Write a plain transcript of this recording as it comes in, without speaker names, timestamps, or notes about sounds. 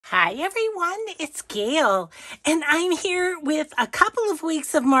Hi everyone, it's Gail, and I'm here with a couple of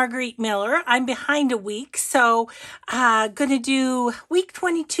weeks of Margarete Miller. I'm behind a week, so gonna do week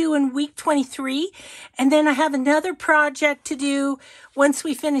 22 and week 23, and then I have another project to do once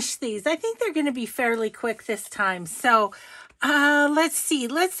we finish these. I think they're gonna be fairly quick this time. So let's see.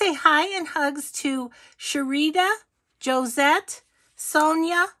 Let's say hi and hugs to Sharita, Josette,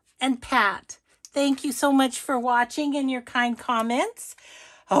 Sonia, and Pat. Thank you so much for watching and your kind comments.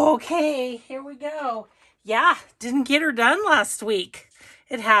 Okay, here we go. Yeah, didn't get her done last week.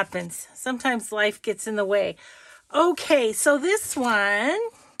 It happens. Sometimes life gets in the way. Okay, so this one,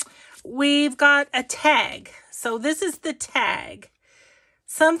 we've got a tag. So this is the tag.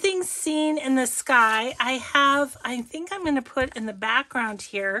 Something seen in the sky. I think I'm going to put in the background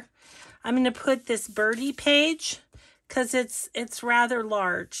here, I'm going to put this birdie page because it's rather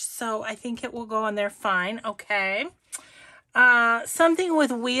large. So I think it will go on there fine. Okay. Something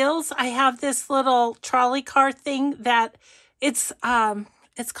with wheels. I have this little trolley car thing that it's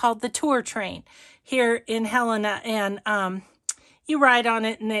called the tour train here in Helena, and you ride on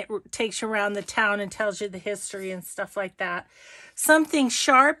it and it takes you around the town and tells you the history and stuff like that. Something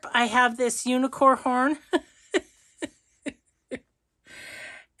sharp. I have this unicorn horn.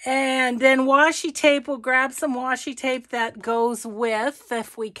 And then washi tape, we'll grab some washi tape that goes with,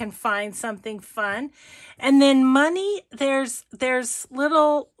 if we can find something fun. And then money, there's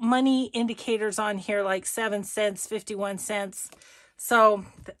little money indicators on here, like 7 cents, 51 cents. So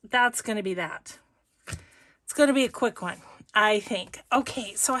that's going to be that. It's going to be a quick one, I think.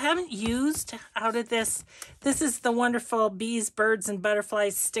 Okay, so I haven't used out of this. This is the wonderful Bees, Birds, and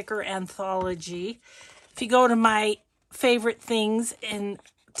Butterflies sticker anthology. If you go to my favorite things and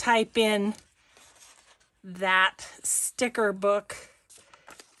type in that sticker book,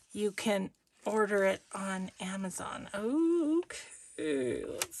 you can order it on Amazon. Okay,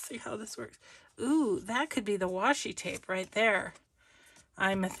 let's see how this works. Ooh, that could be the washi tape right there,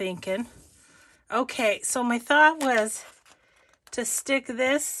 I'm thinking. Okay, so my thought was to stick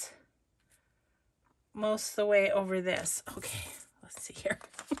this most of the way over this. Okay, let's see here.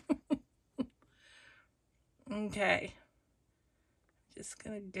 Okay. Just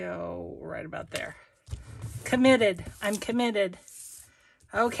gonna go right about there. Committed. I'm committed.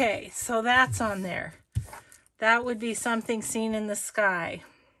 Okay, so that's on there. That would be something seen in the sky.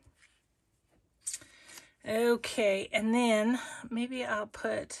 Okay, and then maybe I'll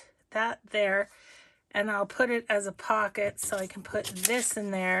put that there, and I'll put it as a pocket so I can put this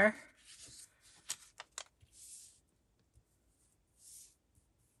in there.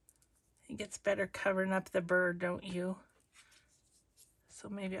 I think it's better covering up the bird, don't you? So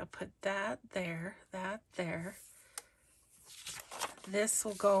maybe I'll put that there, that there. This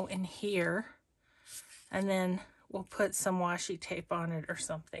will go in here, and then we'll put some washi tape on it or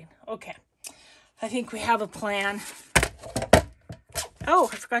something. Okay, I think we have a plan. Oh,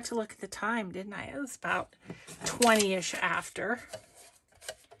 I forgot to look at the time, didn't I? It was about 20-ish after.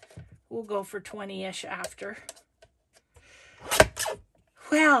 We'll go for 20-ish after.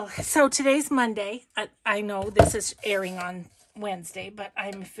 Well, so today's Monday. I know this is airing on Wednesday, but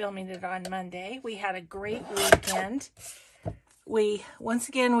I'm filming it on Monday. We had a great weekend. Once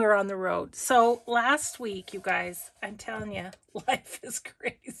again, we were on the road. So last week, you guys, I'm telling you, life is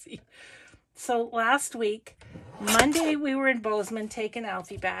crazy. So last week, Monday, we were in Bozeman taking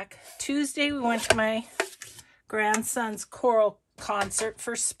Alfie back. Tuesday, we went to my grandson's choral concert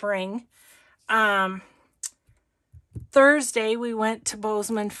for spring. Thursday, we went to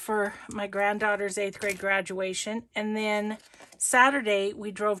Bozeman for my granddaughter's 8th grade graduation. And then Saturday, we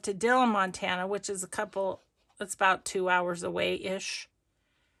drove to Dillon, Montana, which is it's about 2 hours away-ish,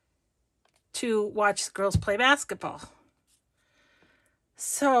 to watch the girls play basketball.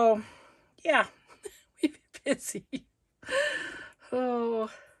 So, yeah, we've been busy.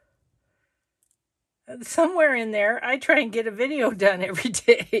 Oh, somewhere in there, I try and get a video done every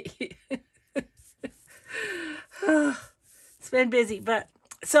day. It's been busy, but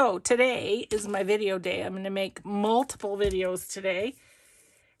so today is my video day. I'm going to make multiple videos today.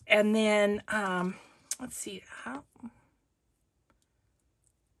 And then, let's see,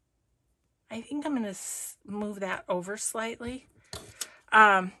 I think I'm going to move that over slightly.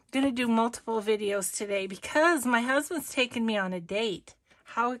 Going to do multiple videos today because my husband's taking me on a date.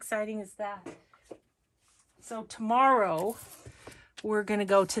 How exciting is that? So tomorrow, we're going to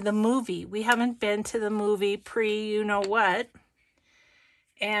go to the movie. We haven't been to the movie pre-you-know-what.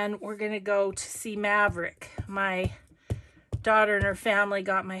 And we're going to go to see Maverick. My daughter and her family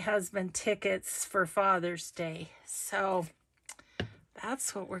got my husband tickets for Father's Day. So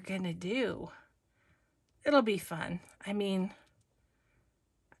that's what we're going to do. It'll be fun. I mean,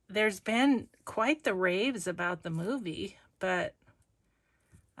 there's been quite the raves about the movie, but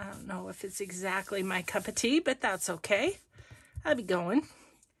I don't know if it's exactly my cup of tea, but that's okay. I'll be going.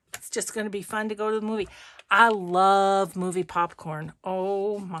 It's just going to be fun to go to the movie. I love movie popcorn.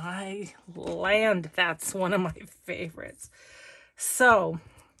 Oh my land, that's one of my favorites. So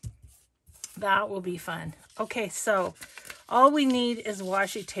that will be fun. Okay, so all we need is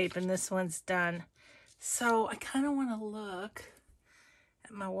washi tape, and this one's done. So I kind of want to look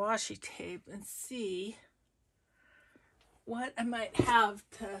at my washi tape and see what I might have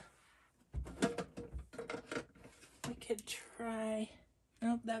to. I could try.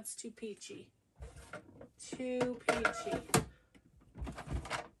 Nope, that's too peachy. Too peachy.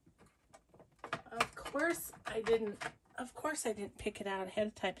 Of course I didn't pick it out ahead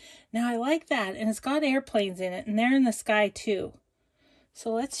of time. Now I like that, and it's got airplanes in it, and they're in the sky too.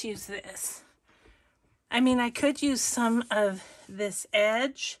 So let's use this. I mean, I could use some of this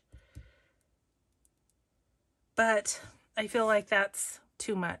edge, but I feel like that's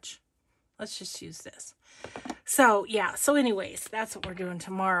too much. Let's just use this. So yeah, so anyways, that's what we're doing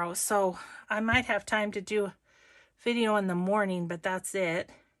tomorrow. So I might have time to do a video in the morning, but that's it.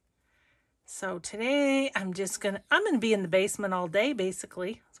 So today I'm gonna be in the basement all day,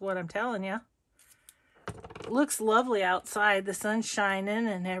 basically. That's what I'm telling you. It looks lovely outside. The sun's shining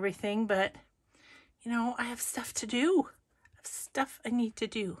and everything, but you know, I have stuff to do. I have stuff I need to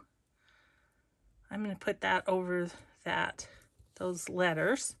do. I'm gonna put that over those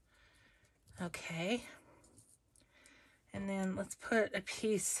letters. Okay. And then let's put a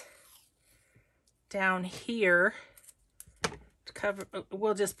piece down here to cover.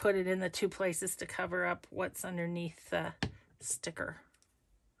 We'll just put it in the two places to cover up what's underneath the sticker.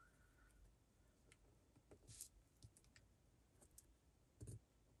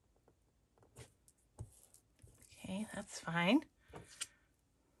 Okay, that's fine.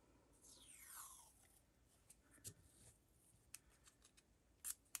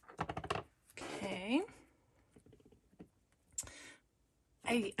 Okay.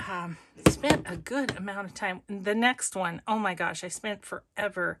 I spent a good amount of time. The next one, oh my gosh, I spent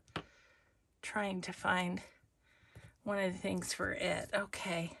forever trying to find one of the things for it.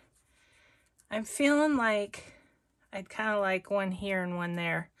 Okay. I'm feeling like I'd kind of like one here and one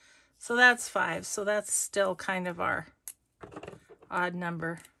there. So that's 5. So that's still kind of our odd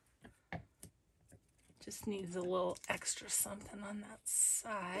number. Just needs a little extra something on that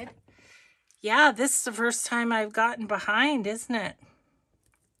side. Yeah, this is the first time I've gotten behind, isn't it?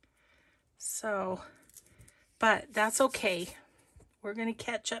 So, but that's okay. We're going to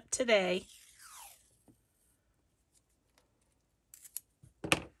catch up today.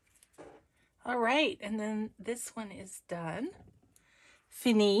 All right, and then this one is done.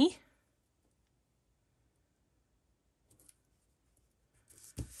 Fini.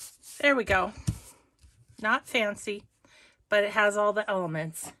 There we go. Not fancy, but it has all the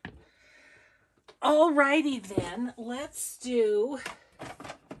elements. Alrighty then, let's do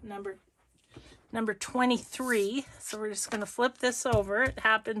number 23. So we're just going to flip this over. It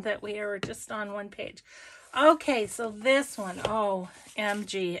happened that we were just on one page. Okay, so this one, oh,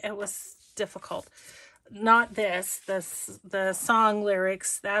 MG, it was difficult. Not this, the song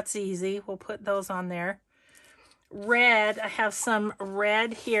lyrics, that's easy. We'll put those on there. Red, I have some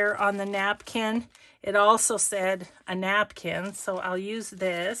red here on the napkin. It also said a napkin, so I'll use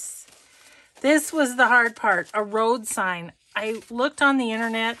this. This was the hard part, a road sign. I looked on the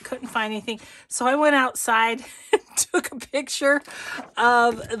internet, couldn't find anything. So I went outside and took a picture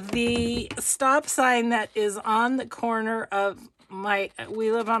of the stop sign that is on the corner of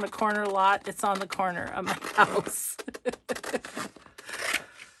we live on a corner lot. It's on the corner of my house.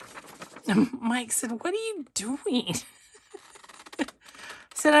 Mike said, "What are you doing?" I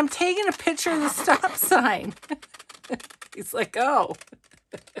said, "I'm taking a picture of the stop sign." He's like, "Oh."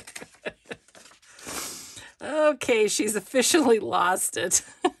 Okay, she's officially lost it.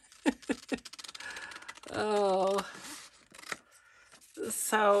 Oh.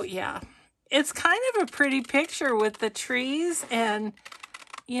 So, yeah. It's kind of a pretty picture with the trees and,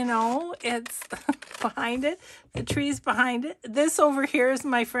 you know, it's behind it. The trees behind it. This over here is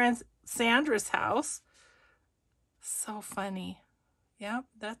my friend Sandra's house. So funny. Yep,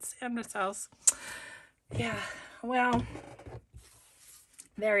 that's Sandra's house. Yeah, well,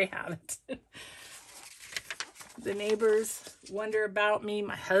 there you have it. The neighbors wonder about me.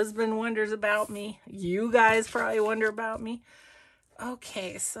 My husband wonders about me. You guys probably wonder about me.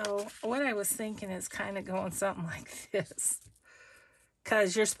 Okay, so what I was thinking is kind of going something like this.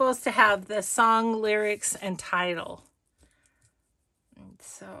 Because you're supposed to have the song, lyrics, and title. And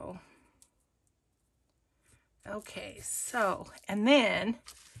so, okay, so, and then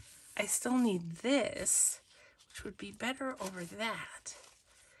I still need this, which would be better over that.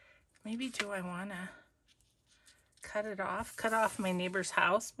 Maybe do I want to cut it off? Cut off my neighbor's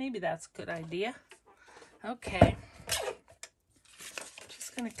house? Maybe that's a good idea. Okay.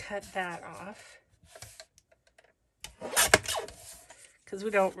 Just going to cut that off because we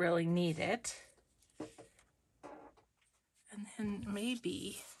don't really need it. And then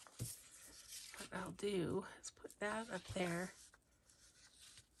maybe what I'll do is put that up there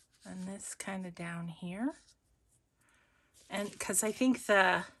and this kind of down here. And because I think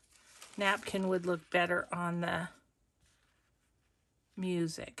the napkin would look better on the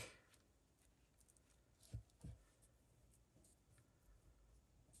music.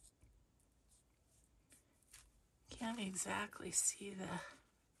 Can't exactly see the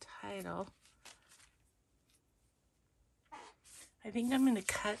title. I think I'm going to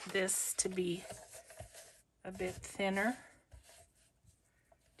cut this to be a bit thinner.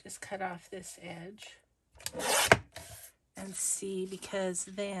 Just cut off this edge and see, because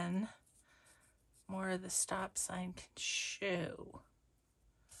then more of the stop sign can show.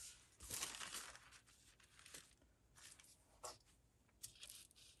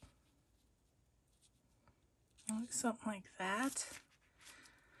 Something like that.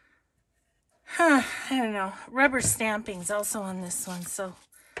 I don't know. Rubber stamping's also on this one, so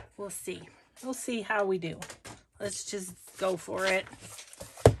we'll see. We'll see how we do. Let's just go for it.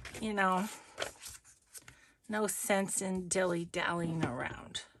 You know, no sense in dilly-dallying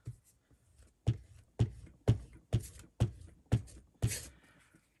around.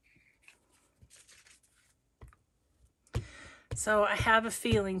 So I have a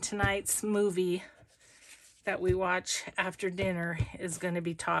feeling tonight's movie that we watch after dinner is going to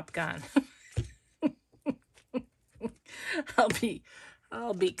be Top Gun.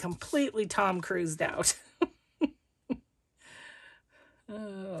 I'll be completely Tom Cruised out.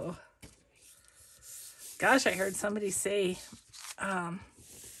 Oh. Gosh, I heard somebody say,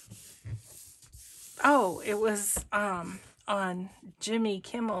 it was on Jimmy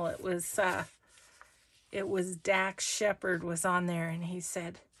Kimmel. It was Dax Shepard was on there, and he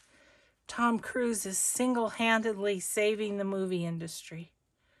said, Tom Cruise is single-handedly saving the movie industry.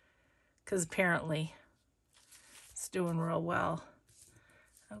 Because apparently it's doing real well.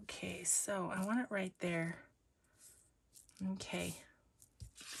 Okay, so I want it right there. Okay.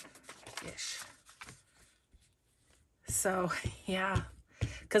 Ish. So, yeah.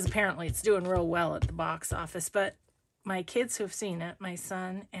 Because apparently it's doing real well at the box office. But my kids who have seen it, my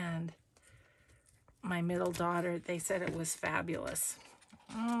son and my middle daughter, they said it was fabulous.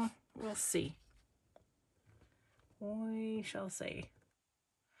 We'll see. We shall see.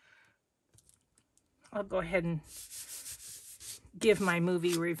 I'll go ahead and give my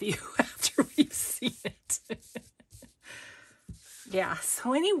movie review after we've seen it. Yeah,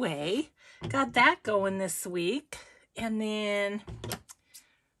 so anyway, got that going this week. And then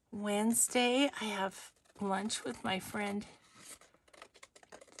Wednesday, I have lunch with my friend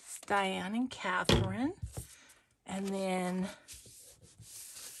Diane and Catherine. And then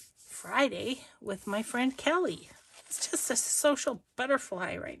Friday with my friend Kelly. It's just a social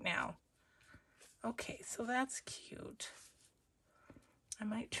butterfly right now. Okay, so that's cute. I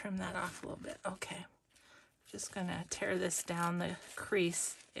might trim that off a little bit. Okay. Just going to tear this down the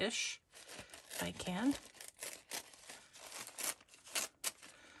crease-ish if I can.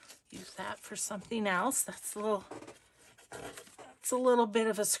 Use that for something else. That's a little bit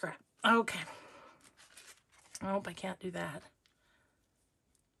of a scrap. Okay. I hope I can't do that.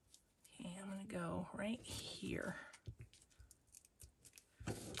 Okay, I'm going to go right here.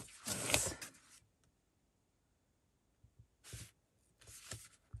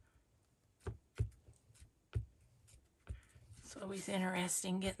 It's always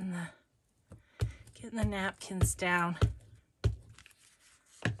interesting getting the napkins down.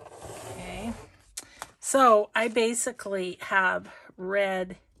 Okay. So I basically have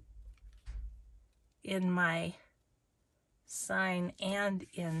red in my sign and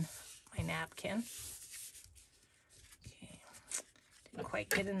in my napkin. Okay. Didn't quite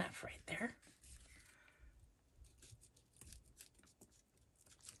get enough right there.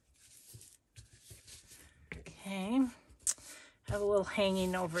 Okay. I have a little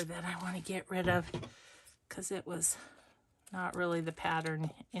hanging over that I want to get rid of because it was not really the pattern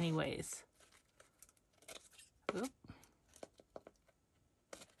anyways. Oop.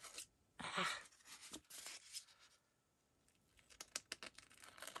 Ah.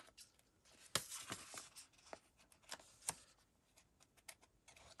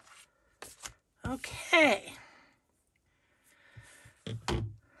 Okay.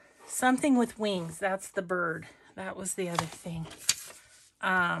 Something with wings. That's the bird. That was the other thing.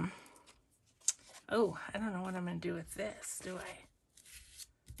 Oh, I don't know what I'm going to do with this, do I?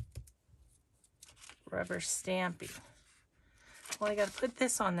 Rubber stamping. Well, I got to put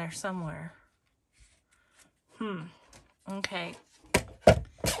this on there somewhere. Okay.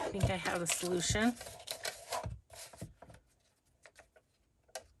 I think I have a solution.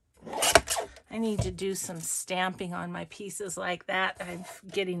 I need to do some stamping on my pieces like that. I'm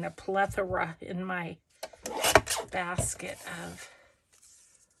getting a plethora in my basket of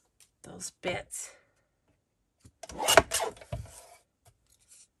those bits. That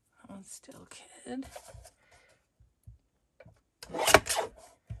one's still kid.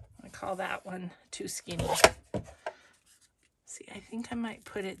 I call that one too skinny. See, I think I might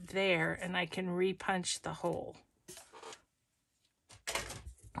put it there and I can repunch the hole.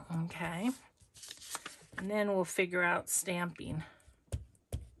 Okay. And then we'll figure out stamping.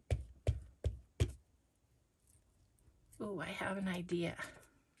 Oh, I have an idea.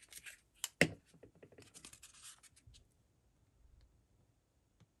 Put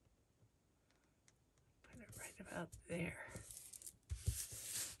it right about there.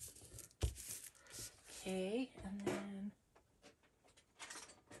 Okay, and then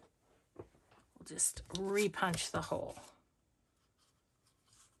we'll just repunch the hole.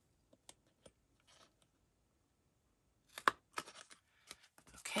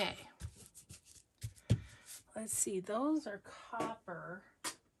 Okay. Let's see, those are copper. I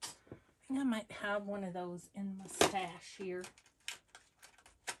think I might have one of those in my stash here.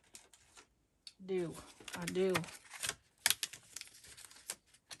 I do.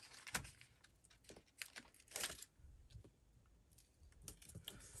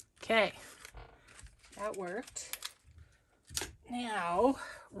 Okay, that worked. Now,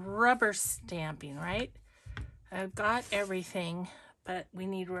 rubber stamping, right? I've got everything, but we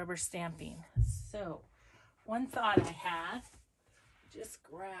need rubber stamping. So, one thought I had, just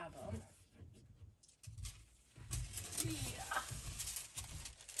grab them. Yeah.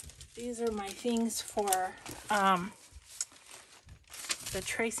 These are my things for the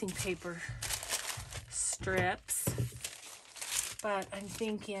tracing paper strips. But I'm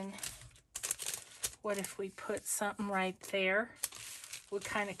thinking, what if we put something right there? We'll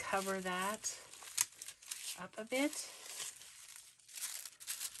kind of cover that up a bit.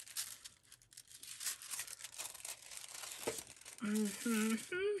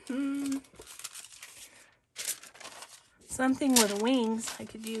 Something with wings. I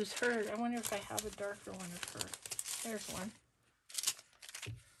could use her. I wonder if I have a darker one of her. There's one.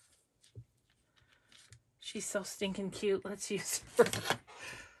 She's so stinking cute. Let's use her.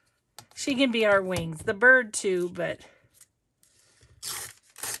 She can be our wings. The bird too, but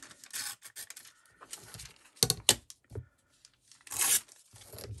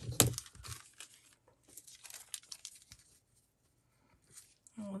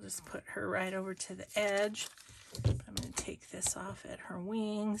we'll just put her right over to the edge. I'm going to take this off at her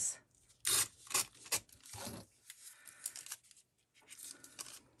wings.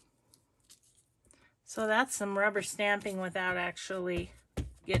 So that's some rubber stamping without actually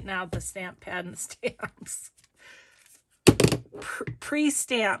getting out the stamp pad and stamps.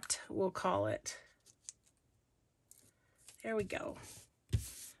 Pre-stamped, we'll call it. There we go.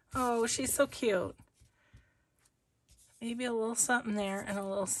 Oh, she's so cute. Maybe a little something there and a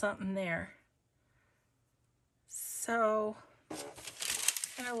little something there. So,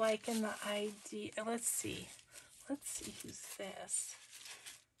 kind of liking the idea. Let's see who's this.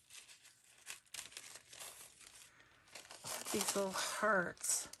 These little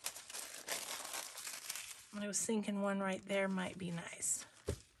hearts. I was thinking one right there might be nice.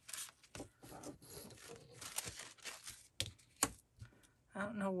 I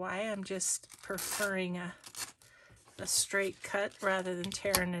don't know why, I'm just preferring a straight cut rather than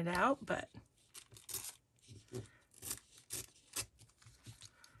tearing it out, but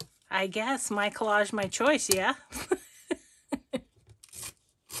I guess my collage, my choice, yeah? I'll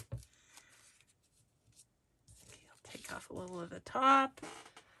take off a little of the top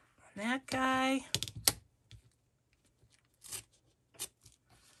on that guy.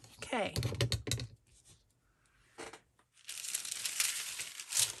 Okay.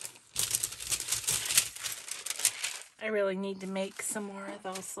 I really need to make some more of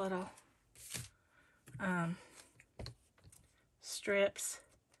those little strips.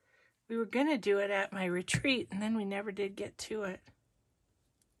 We were going to do it at my retreat, and then we never did get to it.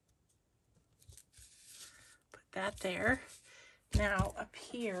 Put that there. Now, up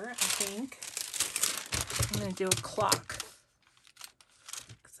here, I think I'm going to do a clock,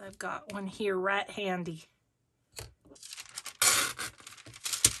 because I've got one here right handy.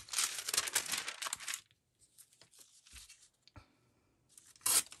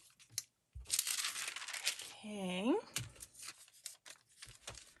 Okay.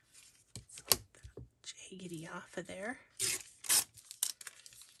 Let's get that jaggedy off of there.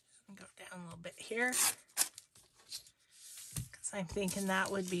 Go down a little bit here, because I'm thinking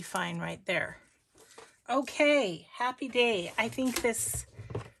that would be fine right there. Okay, happy day. I think this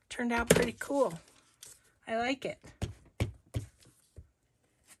turned out pretty cool. I like it.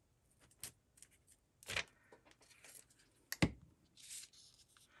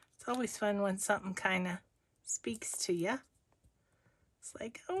 It's always fun when something kind of speaks to you. It's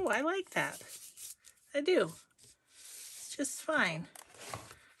like, oh, I like that. I do. It's just fine.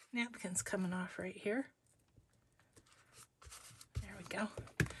 Napkin's coming off right here. There we go.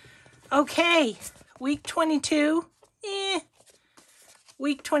 Okay, week 22.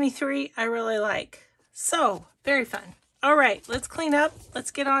 Week 23, I really like. So, very fun. All right, let's clean up.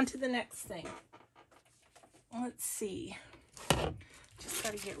 Let's get on to the next thing. Let's see. Just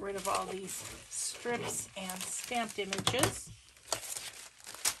got to get rid of all these strips and stamped images.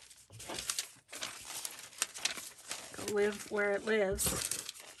 Go live where it lives.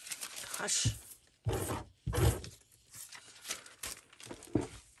 Gosh.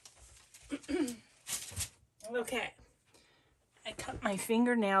 Okay. I cut my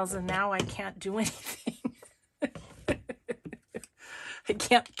fingernails and now I can't do anything. I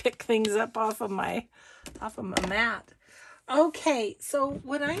can't pick things up off of my mat. Okay, so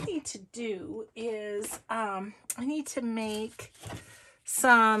what I need to do is I need to make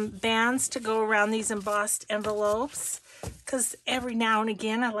some bands to go around these embossed envelopes, because every now and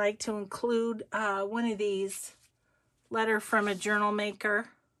again I like to include one of these letter from a journal maker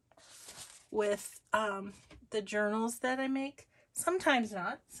with the journals that I make. Sometimes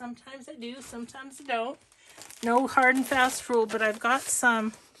not. Sometimes I do. Sometimes I don't. No hard and fast rule, but I've got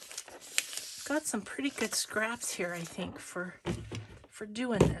some pretty good scraps here, I think, for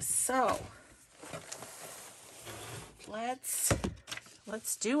doing this. So let's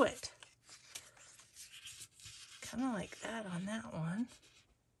do it. Kind of like that on that one.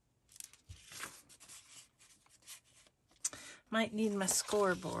 Might need my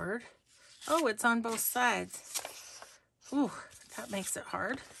scoreboard. Oh, it's on both sides. Ooh, that makes it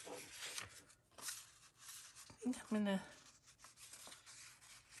hard. I think I'm gonna...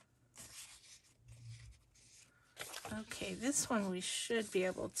 Okay, this one we should be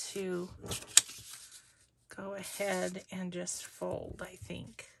able to go ahead and just fold, I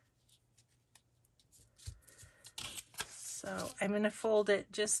think. So I'm gonna fold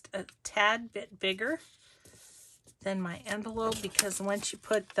it just a tad bit bigger than my envelope, because once you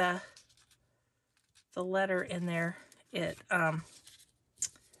put the letter in there, it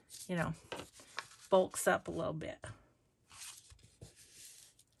you know, bulks up a little bit.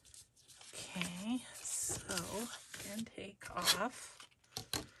 Okay, so I can take off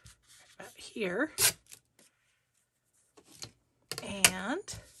about here,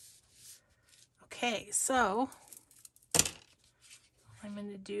 and okay, so what I'm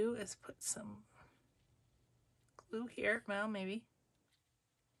going to do is put some glue here. Well, maybe.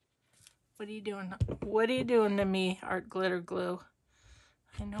 What are you doing? What are you doing to me, Art Glitter Glue?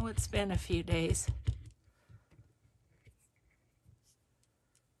 I know it's been a few days.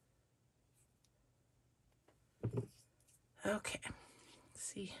 Okay, let's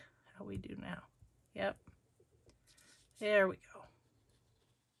see how we do now. Yep, there we go.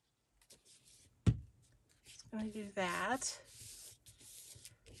 Just gonna do that.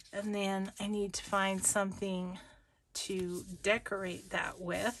 And then I need to find something to decorate that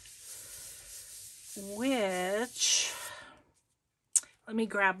with, which, let me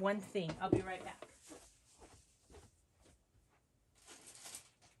grab one thing. I'll be right back.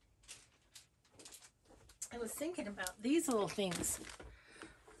 I was thinking about these little things.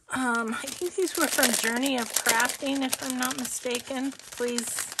 I think these were from Journey of Crafting, if I'm not mistaken. Please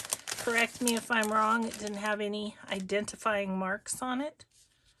correct me if I'm wrong. It didn't have any identifying marks on it.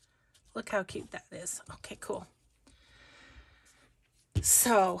 Look how cute that is. Okay, cool.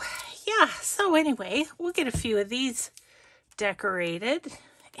 So, yeah. So anyway, we'll get a few of these decorated.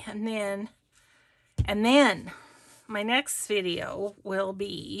 And then my next video will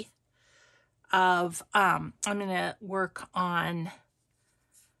be of, I'm going to work on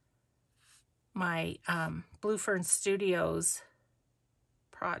my Blue Fern Studios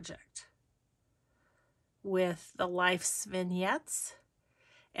project with the Life's vignettes.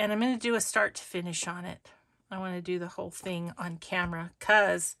 And I'm going to do a start to finish on it. I want to do the whole thing on camera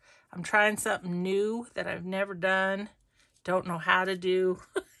because I'm trying something new that I've never done. Don't know how to do.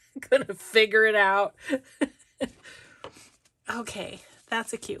 Gonna figure it out. Okay,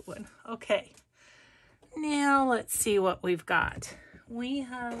 that's a cute one. Okay, now let's see what we've got. We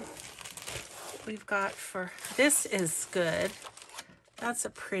have we've got for, this is good. That's a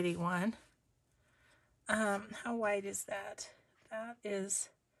pretty one. How wide is that? That is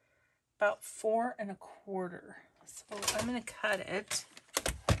about 4 1/4. So I'm going to cut it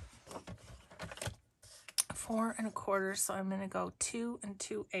 4 1/4. So I'm going to go 2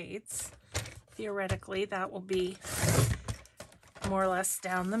 2/8. Theoretically, that will be more or less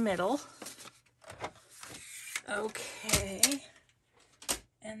down the middle. Okay.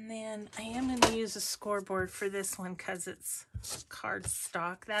 And then I am going to use a scoreboard for this one because it's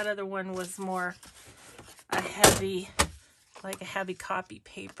cardstock. That other one was more a heavy, like a heavy copy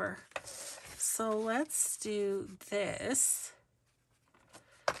paper. So let's do this.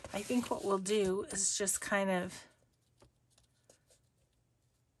 I think what we'll do is just kind of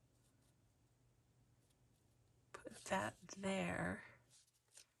put that there.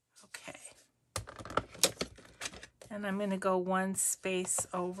 Okay. And I'm going to go one space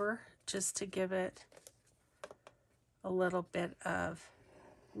over just to give it a little bit of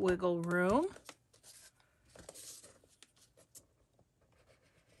wiggle room.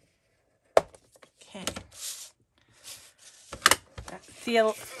 Okay.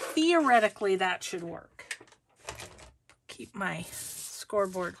 Theoretically, that should work. Keep my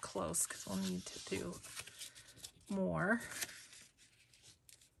scoreboard close because we'll need to do more.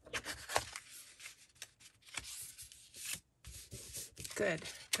 Good,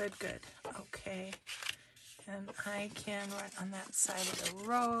 good, good. Okay. And I can, right on that side of the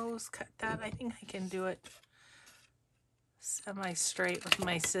rose, cut that. I think I can do it semi-straight with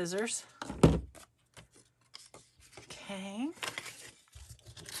my scissors. Okay.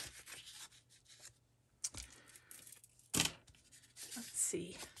 Let's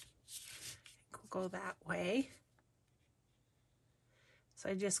see. I think we'll go that way. So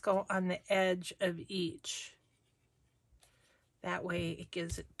I just go on the edge of each. That way it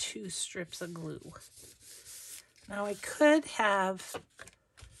gives it 2 strips of glue. Now I could have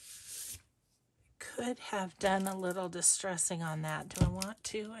done a little distressing on that. Do I want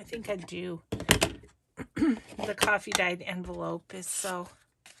to? I think I do. The coffee dyed envelope is so.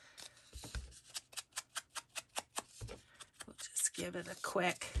 We'll just give it a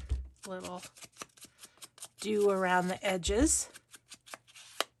quick little do around the edges.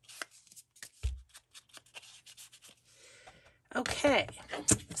 Okay,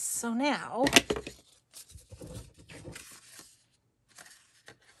 so now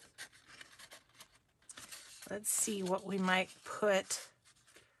let's see what we might put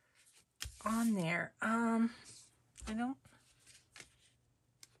on there.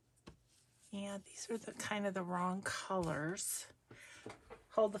 Yeah, these are the kind of the wrong colors.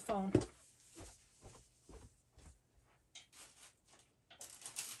 Hold the phone.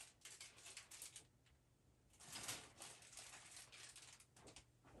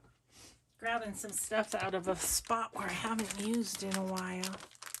 Grabbing some stuff out of a spot where I haven't used in a while.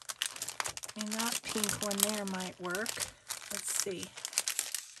 And that pink one there might work. Let's see.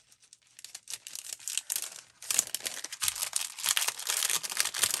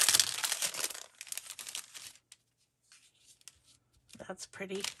 That's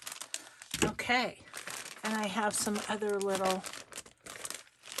pretty. Okay. And I have some other little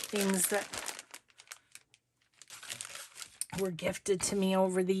things that were gifted to me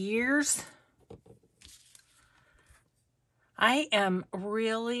over the years. I am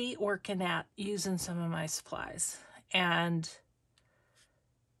really working at using some of my supplies and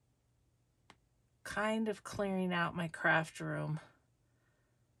kind of clearing out my craft room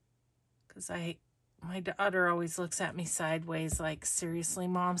because my daughter always looks at me sideways like, seriously,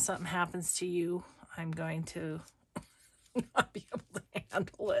 Mom, something happens to you, I'm going to not be able to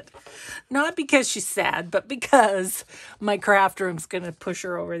handle it. Not because she's sad, but because my craft room's going to push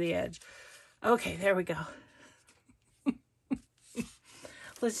her over the edge. Okay, there we go.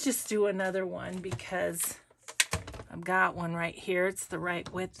 Let's just do another one because I've got one right here. It's the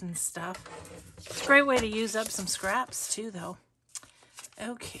right width and stuff. It's a great way to use up some scraps too, though.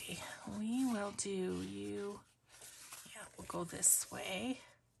 Okay, we will do you. Yeah, we'll go this way.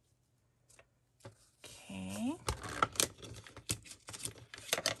 Okay.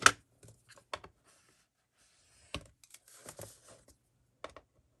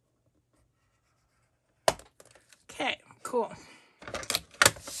 Okay, cool.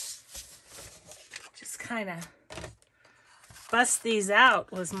 Just kind of bust these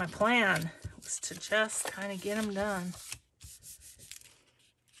out was my plan, was to just kind of get them done.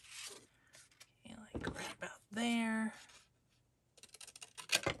 Okay, like right about there.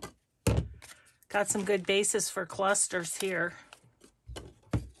 Got some good bases for clusters here.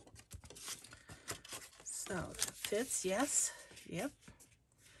 So that fits, yes. Yep.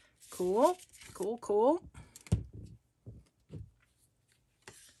 Cool. Cool, cool.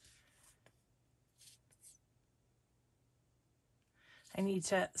 I need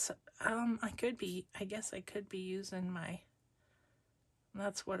to, I guess I could be using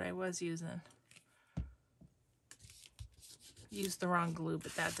that's what I was using. Used the wrong glue,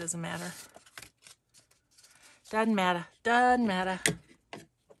 but that doesn't matter. Doesn't matter. Doesn't matter.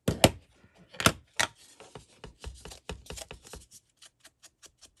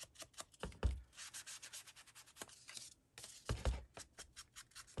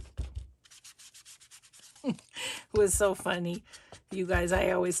 It was so funny. You guys,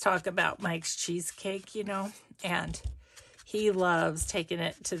 I always talk about Mike's cheesecake, you know, and he loves taking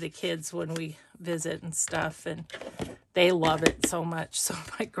it to the kids when we visit and stuff, and they love it so much. So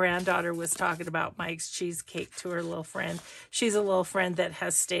my granddaughter was talking about Mike's cheesecake to her little friend. She's a little friend that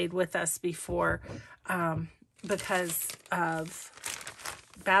has stayed with us before because of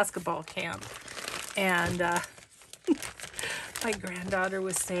basketball camp. And my granddaughter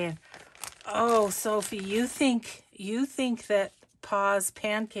was saying, "Oh, Sophie, you think that Pa's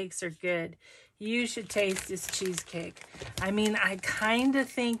pancakes are good. You should taste his cheesecake." I mean, I kind of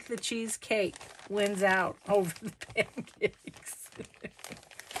think the cheesecake wins out over the pancakes.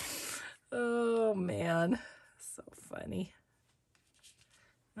 Oh, man. So funny.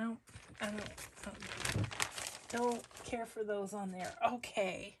 No, I don't care for those on there.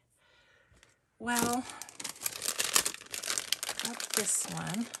 Okay. Well, what's this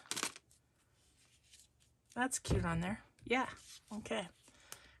one? That's cute on there. Yeah. Okay.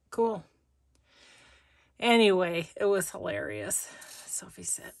 Cool. Anyway, it was hilarious. Sophie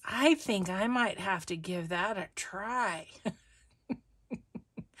said, "I think I might have to give that a try."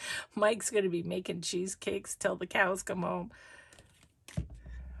 Mike's going to be making cheesecakes till the cows come home.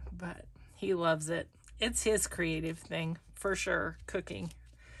 But he loves it. It's his creative thing, for sure, cooking.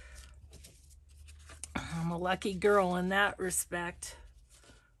 I'm a lucky girl in that respect.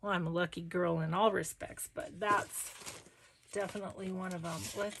 Well, I'm a lucky girl in all respects, but that's definitely one of them.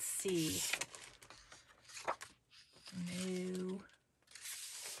 Let's see. No.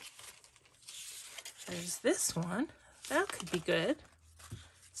 There's this one. That could be good.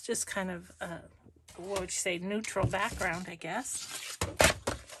 It's just kind of, what would you say, neutral background, I guess.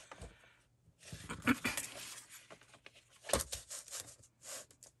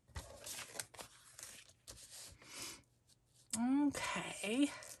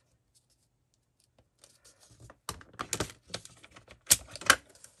 Okay.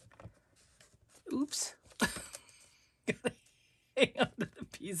 Oops. Gotta hang onto the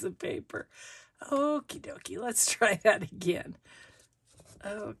piece of paper. Okie dokie. Let's try that again.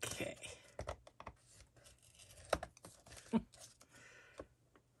 Okay.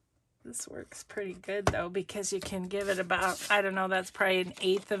 This works pretty good though, because you can give it about, I don't know, that's probably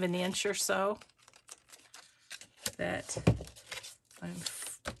 1/8 of an inch or so that I'm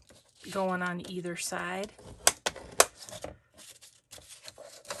going on either side.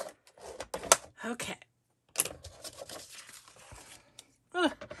 Okay.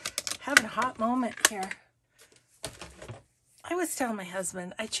 Ugh, having a hot moment here. I was telling my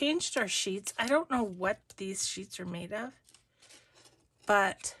husband, I changed our sheets. I don't know what these sheets are made of,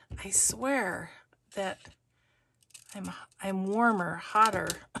 but I swear that I'm warmer, hotter.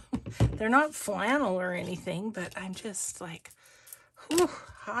 They're not flannel or anything, but I'm just like, whew,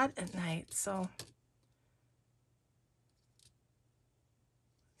 hot at night. So,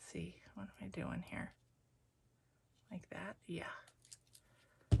 let's see, what am I doing here? Like that? Yeah.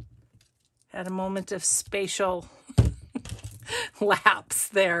 Had a moment of spatial lapse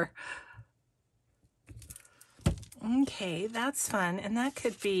there. Okay, that's fun, and that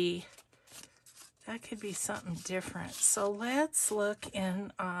could be something different. So let's look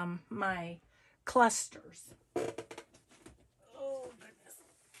in my clusters. Oh goodness!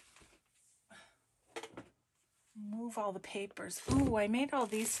 Move all the papers. Ooh, I made all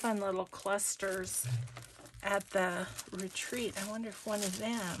these fun little clusters at the retreat. I wonder if one of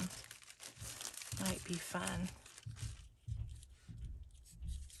them might be fun.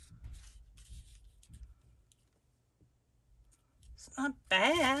 It's not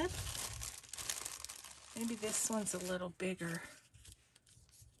bad. Maybe this one's a little bigger.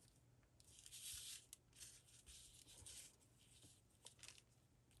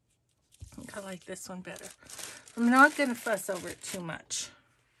 I think I like this one better. I'm not going to fuss over it too much.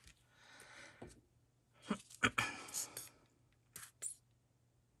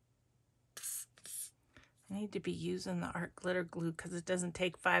 I need to be using the art glitter glue because it doesn't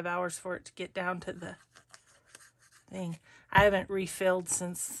take 5 hours for it to get down to the thing. I haven't refilled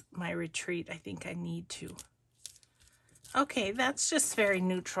since my retreat. I think I need to. Okay, that's just very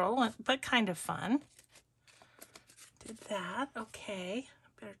neutral, but kind of fun. Did that. Okay.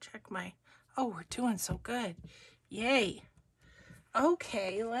 Better check my... Oh, we're doing so good. Yay.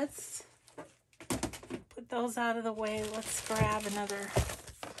 Okay, let's put those out of the way. Let's grab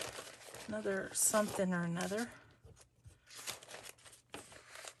another something or another.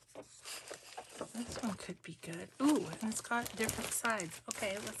 This one could be good. Ooh, and it's got different sides.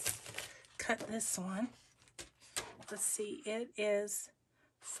 Okay, let's cut this one. Let's see, it is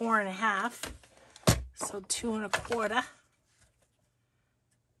 4.5, so 2 1/4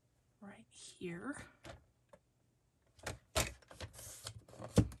 right here.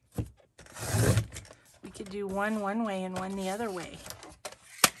 We could do one way and one the other way.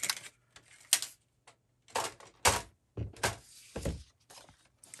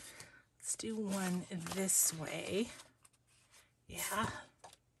 Let's do one this way. Yeah.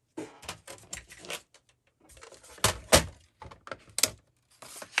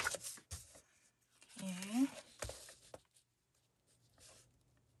 Okay.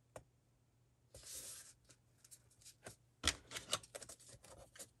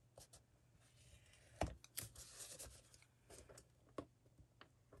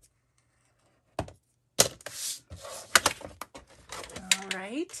 All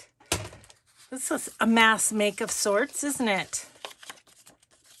right. This is a mass make of sorts, isn't it?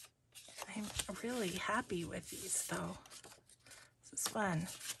 I'm really happy with these, though. This is fun.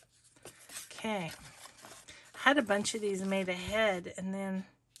 Okay. I had a bunch of these made ahead, and then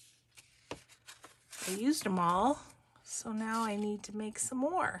I used them all, so now I need to make some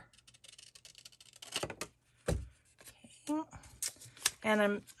more. Okay.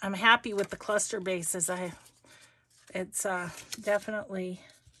 And I'm happy with the cluster bases. It's definitely...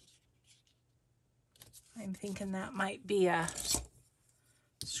 I'm thinking that might be a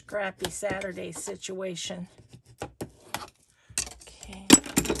scrappy Saturday situation. Okay.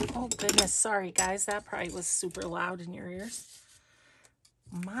 Oh, goodness. Sorry, guys. That probably was super loud in your ears.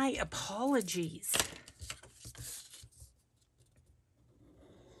 My apologies.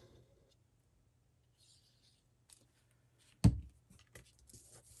 I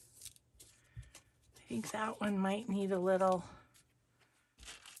think that one might need a little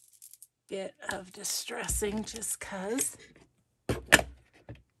bit of distressing just because.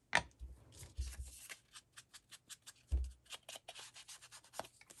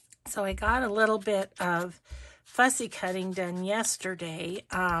 So I got a little bit of fussy cutting done yesterday.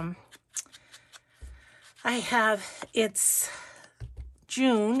 It's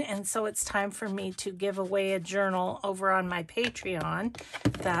June, and so it's time for me to give away a journal over on my Patreon.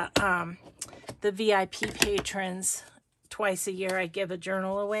 The VIP patrons, twice a year I give a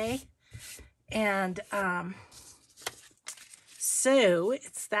journal away. And so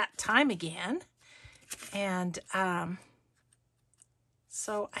it's that time again. And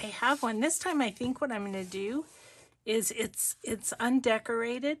so I have one. This time I think what I'm going to do is it's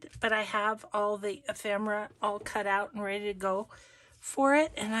undecorated, but I have all the ephemera all cut out and ready to go for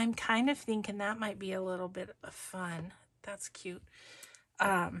it. And I'm kind of thinking that might be a little bit of fun. That's cute.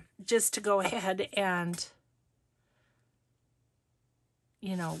 Just to go ahead and,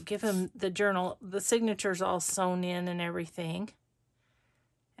 you know, give them the journal, the signatures all sewn in and everything.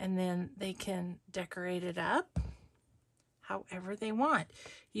 And then they can decorate it up however they want.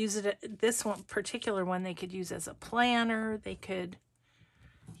 Use it, this one particular one they could use as a planner. They could,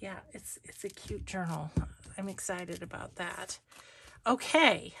 yeah, it's a cute journal. I'm excited about that.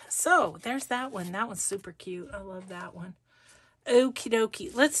 Okay, so there's that one. That one's super cute. I love that one. Okie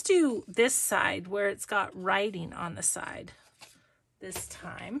dokie. Let's do this side where it's got writing on the side this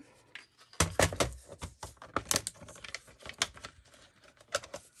time.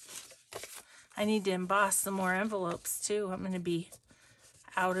 I need to emboss some more envelopes too. I'm going to be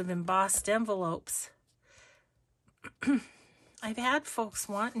out of embossed envelopes. I've had folks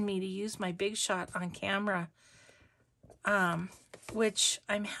wanting me to use my Big Shot on camera, which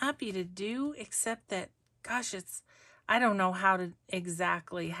I'm happy to do, except that, gosh, I don't know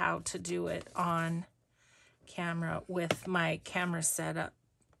exactly how to do it on camera with my camera setup.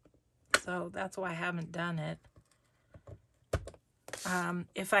 So that's why I haven't done it.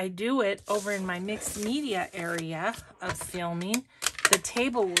 If I do it over in my mixed media area of filming, the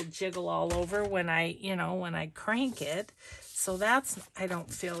table will jiggle all over when I crank it. So that's, I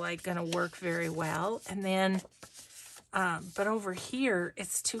don't feel like going to work very well. And then, but over here,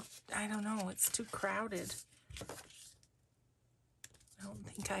 it's too, I don't know, it's too crowded. I don't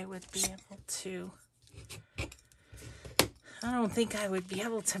think I would be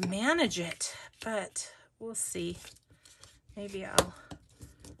able to manage it, but we'll see. Maybe I'll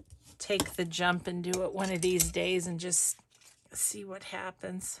take the jump and do it one of these days and just see what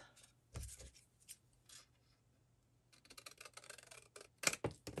happens.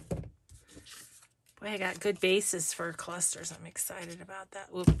 Boy, I got good bases for clusters. I'm excited about that.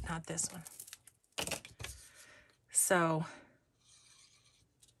 Oop, not this one.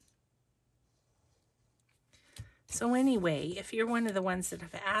 So anyway, if you're one of the ones that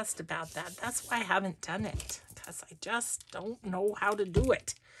have asked about that, that's why I haven't done it, because I just don't know how to do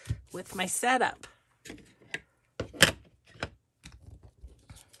it with my setup.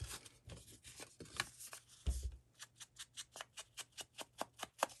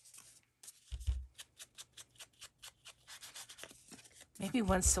 Maybe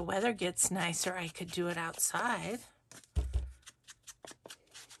once the weather gets nicer, I could do it outside.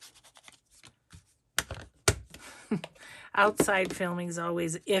 Outside filming is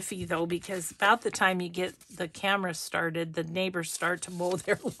always iffy, though, because about the time you get the camera started, the neighbors start to mow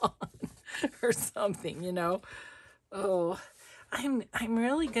their lawn or something, you know. Oh, I'm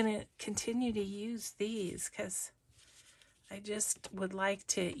really going to continue to use these because I just would like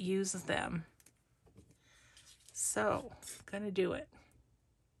to use them. So, I'm going to do it.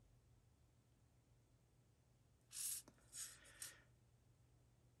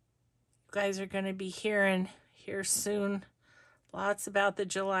 You guys are going to be hearing here soon lots about the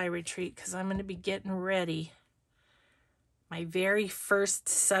July retreat, because I'm going to be getting ready. My very first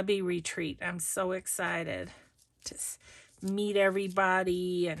subby retreat. I'm so excited to meet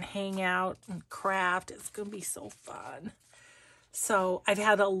everybody and hang out and craft. It's going to be so fun. So I've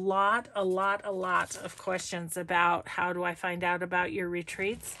had a lot of questions about how do I find out about your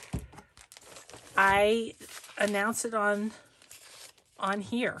retreats. I announce it on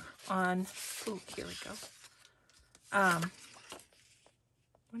here. Here we go.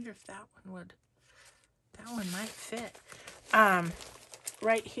 Wonder if that one might fit.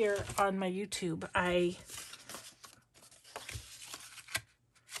 Right here on my YouTube, I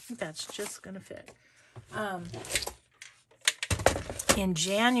think that's just gonna fit. In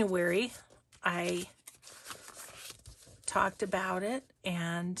January, I talked about it,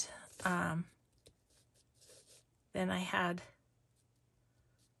 and then I had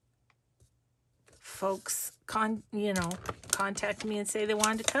folks contact me and say they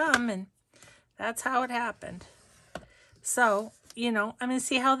wanted to come, and that's how it happened. So, I'm going to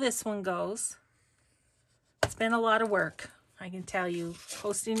see how this one goes. It's been a lot of work. I can tell you,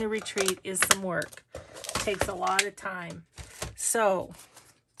 hosting a retreat is some work. It takes a lot of time. So,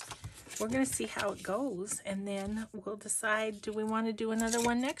 we're going to see how it goes, and then we'll decide, do we want to do another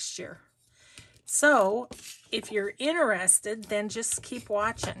one next year? So, if you're interested, then just keep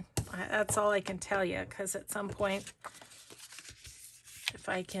watching. That's all I can tell you, because at some point, if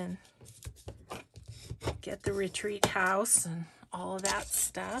I can get the retreat house and all of that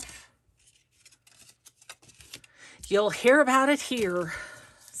stuff, you'll hear about it here.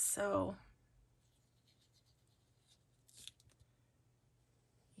 So,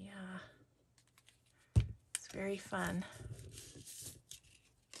 yeah, it's very fun.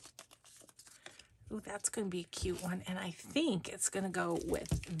 Ooh, that's going to be a cute one, and I think it's going to go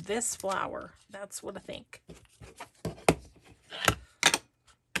with this flower. That's what I think.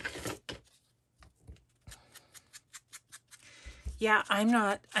 Yeah, I'm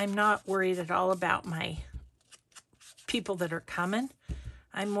not worried at all about my people that are coming.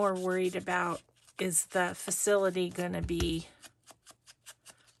 I'm more worried about, is the facility going to be,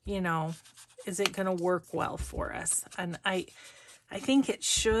 is it going to work well for us? And I think it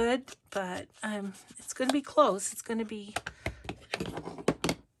should, but it's going to be close. It's going to be,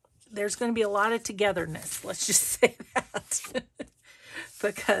 there's going to be a lot of togetherness. Let's just say that.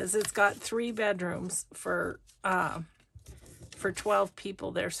 Because it's got 3 bedrooms for 12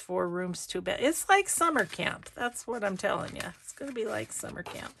 people. There's 4 rooms, 2 beds. It's like summer camp. That's what I'm telling you. It's going to be like summer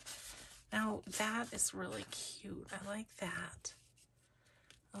camp. Now, that is really cute. I like that.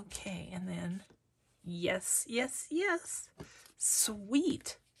 Okay, and then, yes.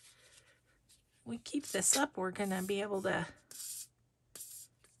 Sweet. We keep this up, we're going to be able to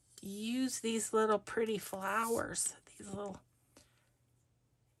use these little pretty flowers. These little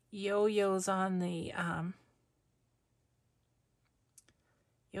yo-yos on the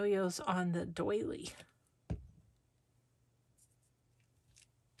doily.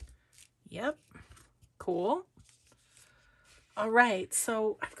 Yep. Cool. All right,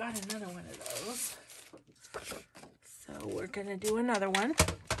 so I've got another one of those. So we're going to do another one,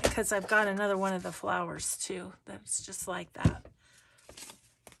 because I've got another one of the flowers too that's just like that.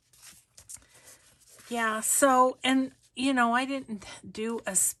 Yeah, so, and I didn't do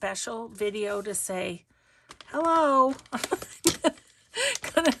a special video to say, hello,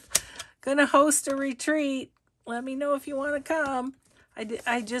 gonna host a retreat. let me know if you want to come.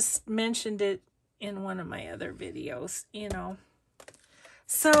 I just mentioned it in one of my other videos, you know.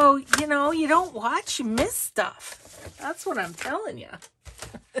 So, you know, you don't watch, you miss stuff. That's what I'm telling you.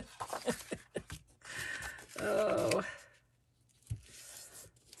 Oh,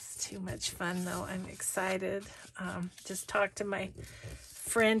 it's too much fun, though. I'm excited. Just talked to my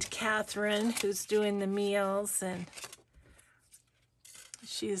friend Catherine, who's doing the meals, and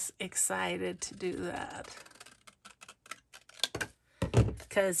she's excited to do that.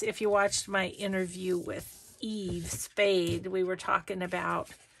 Because if you watched my interview with Eve Spade, we were talking about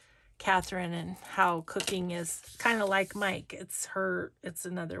Catherine and how cooking is kind of like Mike. It's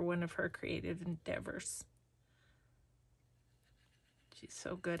another one of her creative endeavors. She's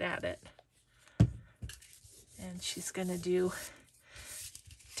so good at it. And she's going to do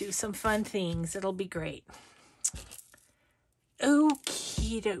some fun things. It'll be great.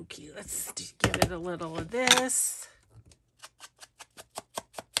 Okie dokie. Let's give it a little of this.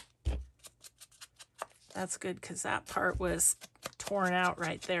 That's good because that part was torn out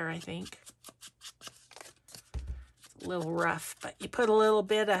right there, I think. It's a little rough, but you put a little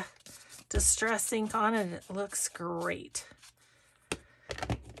bit of Distress ink on it, it looks great.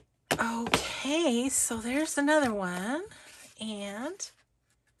 Okay, so there's another one. And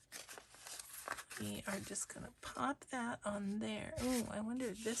we are just going to pop that on there. Oh, I wonder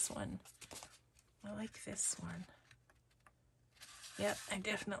if this one. I like this one. Yep, I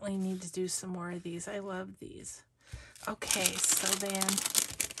definitely need to do some more of these. I love these. Okay, so then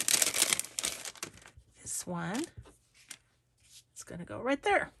this one is going to go right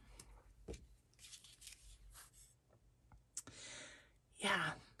there.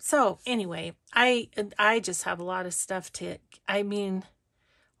 Yeah. So anyway, I just have a lot of stuff to, I mean,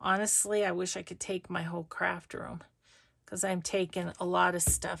 honestly, I wish I could take my whole craft room because I'm taking a lot of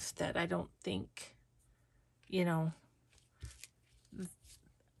stuff that I don't think, you know,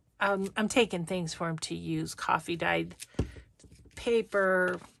 I'm taking things for him to use. Coffee dyed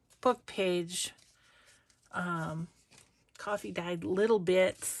paper, book page, coffee dyed little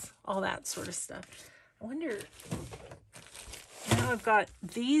bits, all that sort of stuff. I wonder, now I've got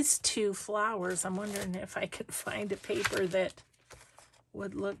these two flowers. I'm wondering if I could find a paper that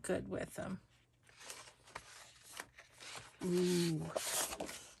would look good with them. Ooh,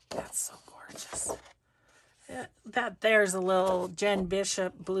 that's so gorgeous. That there's a little Jen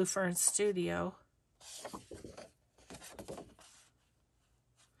Bishop Blue Fern Studio.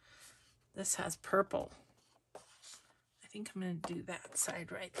 This has purple. I think I'm going to do that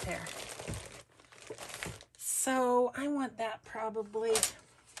side right there. So I want that probably 2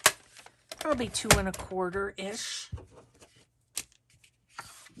 1/4-ish.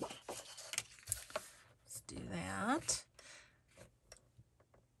 Let's do that.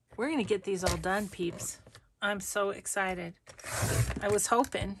 We're going to get these all done, peeps. I'm so excited. I was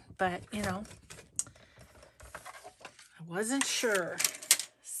hoping, but, you know, I wasn't sure.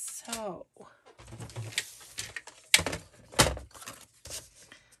 So,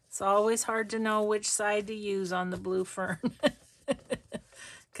 it's always hard to know which side to use on the Blue Fern.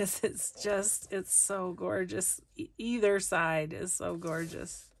 Because it's so gorgeous. Either side is so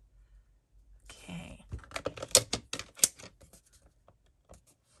gorgeous. Okay.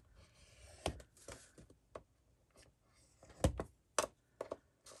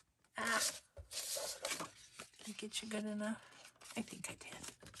 Did I get you good enough? I think I did.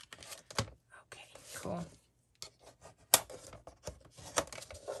 Okay, cool.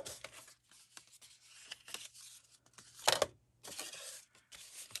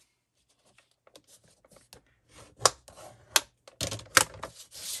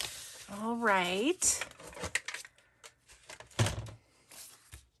 All right.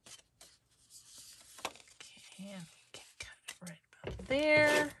 Okay, and we can cut it right about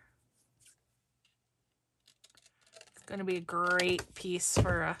there. It's going to be a great piece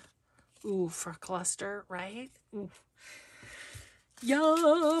for a cluster, right? Ooh.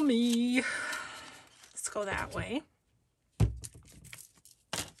 Yummy. Let's go that way.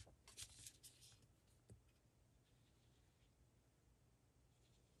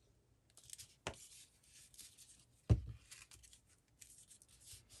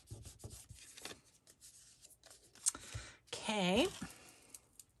 Okay.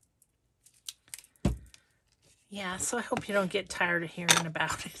 Yeah, so I hope you don't get tired of hearing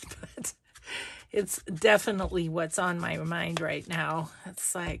about it, but it's definitely what's on my mind right now.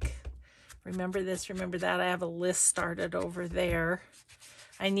 It's like, remember this, remember that. I have a list started over there.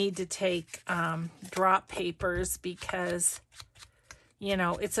 I need to take drop papers because, you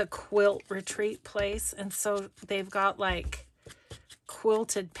know, it's a quilt retreat place. And so they've got like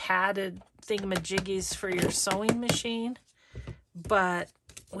quilted padded thingamajiggies for your sewing machine, but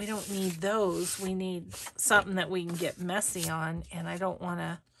we don't need those. We need something that we can get messy on, and I don't want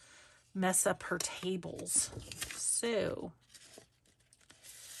to mess up her tables. So,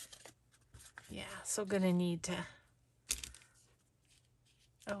 yeah, so gonna need to,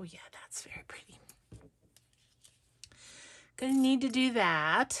 oh yeah, that's very pretty. Gonna need to do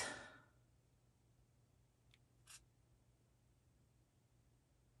that.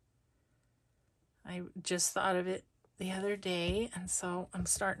 I just thought of it the other day, and so I'm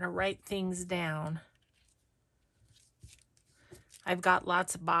starting to write things down. I've got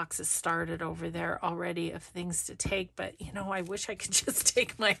lots of boxes started over there already of things to take, but you know, I wish I could just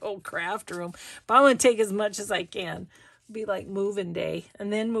take my whole craft room, but I want to take as much as I can. It'll be like moving day,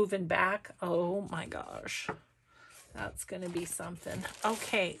 and then moving back. Oh my gosh, that's going to be something.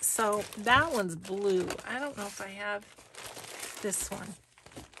 Okay, so that one's blue. I don't know if I have this one.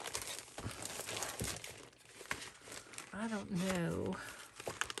 I don't know,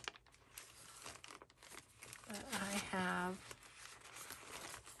 but I have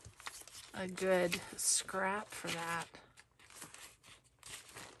a good scrap for that.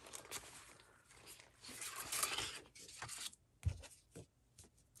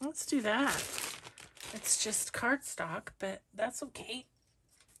 Let's do that. It's just cardstock, but that's okay.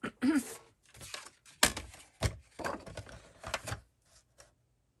 2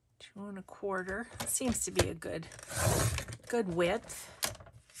 1/4. That seems to be a good width.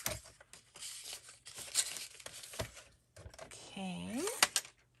 Okay.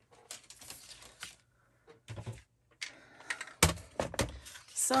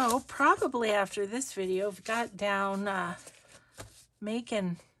 So probably after this video, I've got down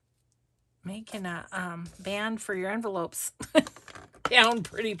making a band for your envelopes down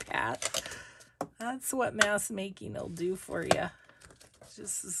pretty pat. That's what mass making will do for you.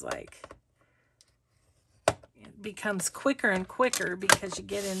 Just is like, it becomes quicker and quicker because you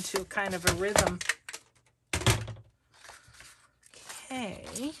get into kind of a rhythm.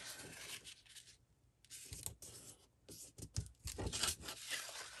 Okay.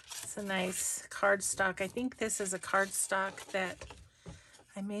 It's a nice cardstock. I think this is a cardstock that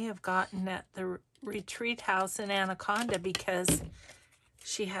I may have gotten at the retreat house in Anaconda because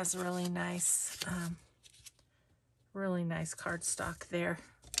she has really nice cardstock there.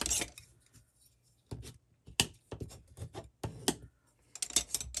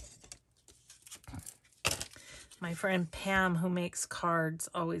 My friend Pam, who makes cards,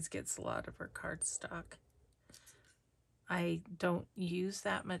 always gets a lot of her cardstock. I don't use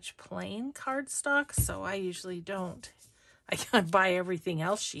that much plain cardstock, so I usually don't. I buy everything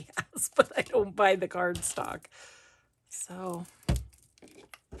else she has, but I don't buy the cardstock. So,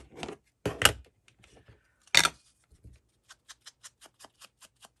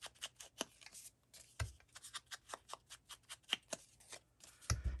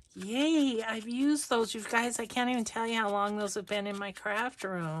 yay, I've used those, you guys. I can't even tell you how long those have been in my craft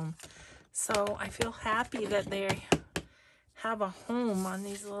room. So I feel happy that they have a home on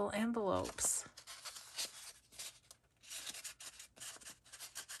these little envelopes.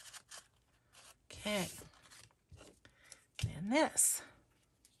 Okay. And this.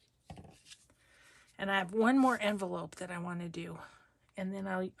 And I have one more envelope that I want to do. And then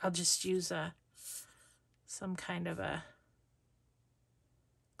I'll just use some kind of a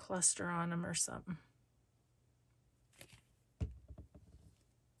cluster on them or something.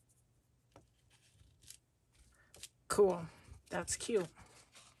 Cool. That's cute.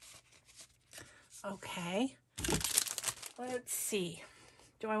 Okay. Let's see.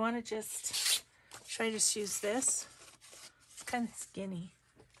 Do I want to should I just use this? It's kind of skinny.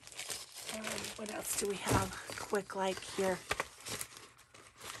 And what else do we have quick like here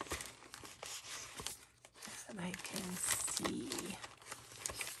that I can see?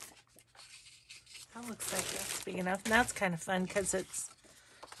 That looks like that's big enough. And that's kind of fun because it's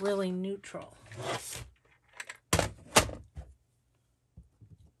really neutral.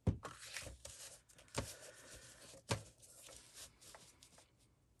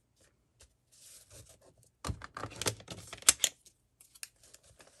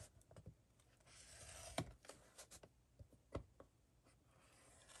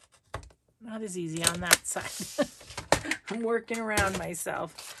 Not as easy on that side. I'm working around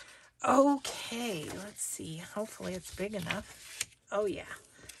myself. Okay, let's see. Hopefully it's big enough. Oh yeah,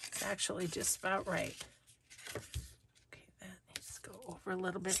 it's actually just about right. Okay, that needs to go over a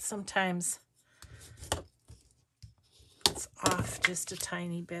little bit. Sometimes it's off just a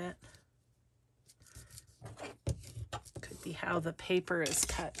tiny bit. Could be how the paper is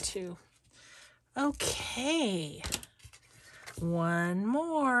cut too. Okay. one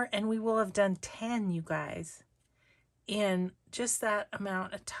more, and we will have done 10, you guys, in just that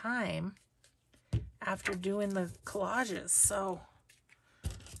amount of time after doing the collages. So I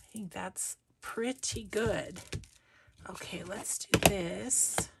think that's pretty good. Okay, let's do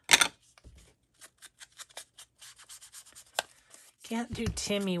this. Can't do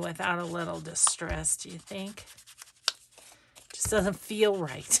Timmy without a little distress, do you think? Just doesn't feel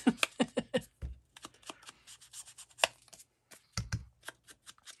right.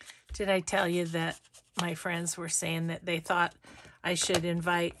 Did I tell you that my friends were saying that they thought I should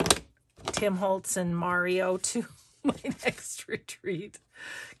invite Tim Holtz and Mario to my next retreat?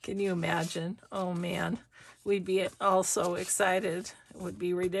 Can you imagine? Oh man, we'd be all so excited. It would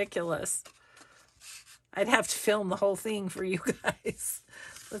be ridiculous. I'd have to film the whole thing for you guys.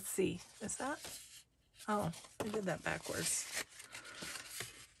 Let's see. Is that? Oh, I did that backwards.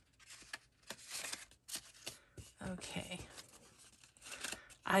 Okay.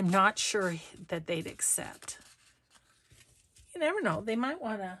 I'm not sure that they'd accept. You never know. They might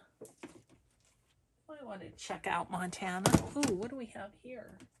want to check out Montana. Ooh, what do we have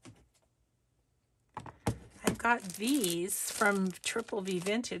here? I've got these from Triple V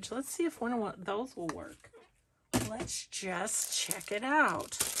Vintage. Let's see if one of those will work. Let's just check it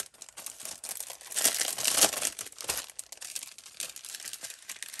out.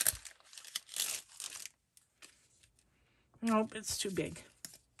 Nope, it's too big.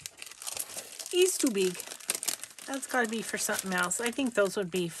 He's too big. That's got to be for something else. I think those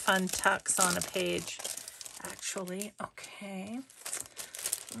would be fun tucks on a page, actually. Okay.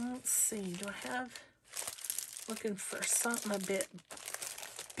 Let's see. Do I have... Looking for something a bit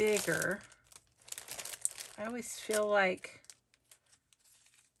bigger. I always feel like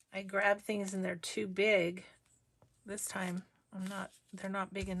I grab things and they're too big. This time, they're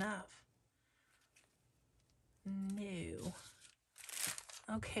not big enough. No.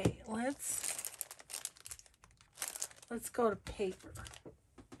 Okay, let's go to paper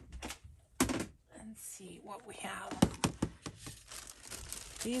and see what we have.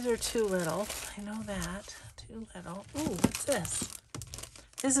 These are too little. I know that. Too little. Ooh, what's this?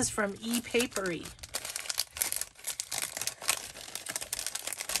 This is from ePapery.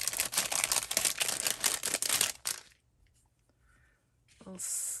 Little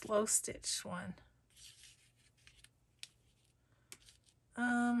slow stitch one.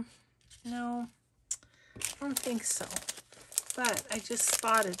 No, I don't think so. But I just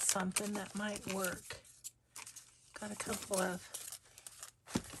spotted something that might work. Got a couple of...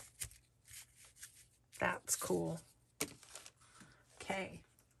 That's cool. Okay.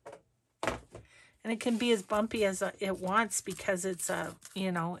 And it can be as bumpy as it wants because it's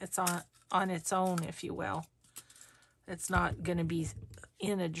it's on its own, if you will. It's not going to be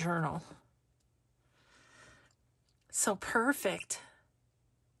in a journal. So perfect.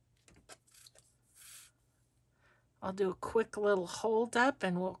 I'll do a quick little hold up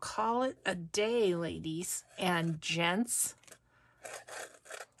and we'll call it a day, ladies and gents.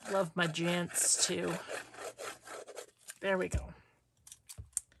 Love my gents too. There we go.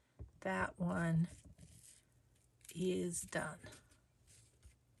 That one is done.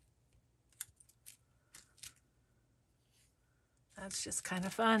 That's just kind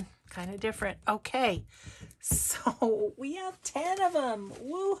of fun, kind of different. Okay, so we have 10 of them.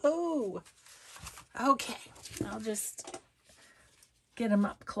 Woohoo! Okay, I'll just get them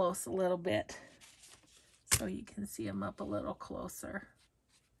up close a little bit so you can see them up a little closer.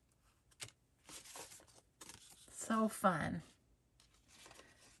 So fun.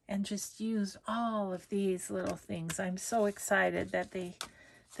 And just use all of these little things. I'm so excited that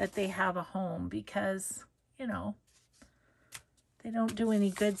they have a home because, you know, they don't do any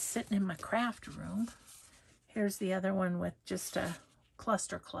good sitting in my craft room. Here's the other one with just a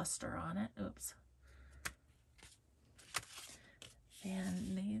cluster on it. Oops.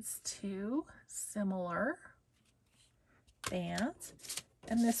 And these two similar bands.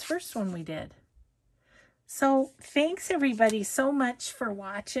 And this first one we did. So thanks everybody so much for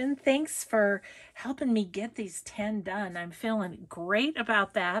watching. Thanks for helping me get these 10 done. I'm feeling great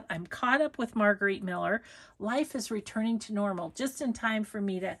about that. I'm caught up with Margarete Miller. Life is returning to normal just in time for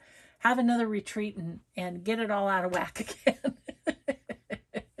me to have another retreat and get it all out of whack again.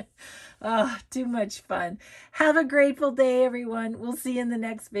 Oh, too much fun. Have a grateful day, everyone. We'll see you in the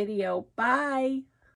next video. Bye.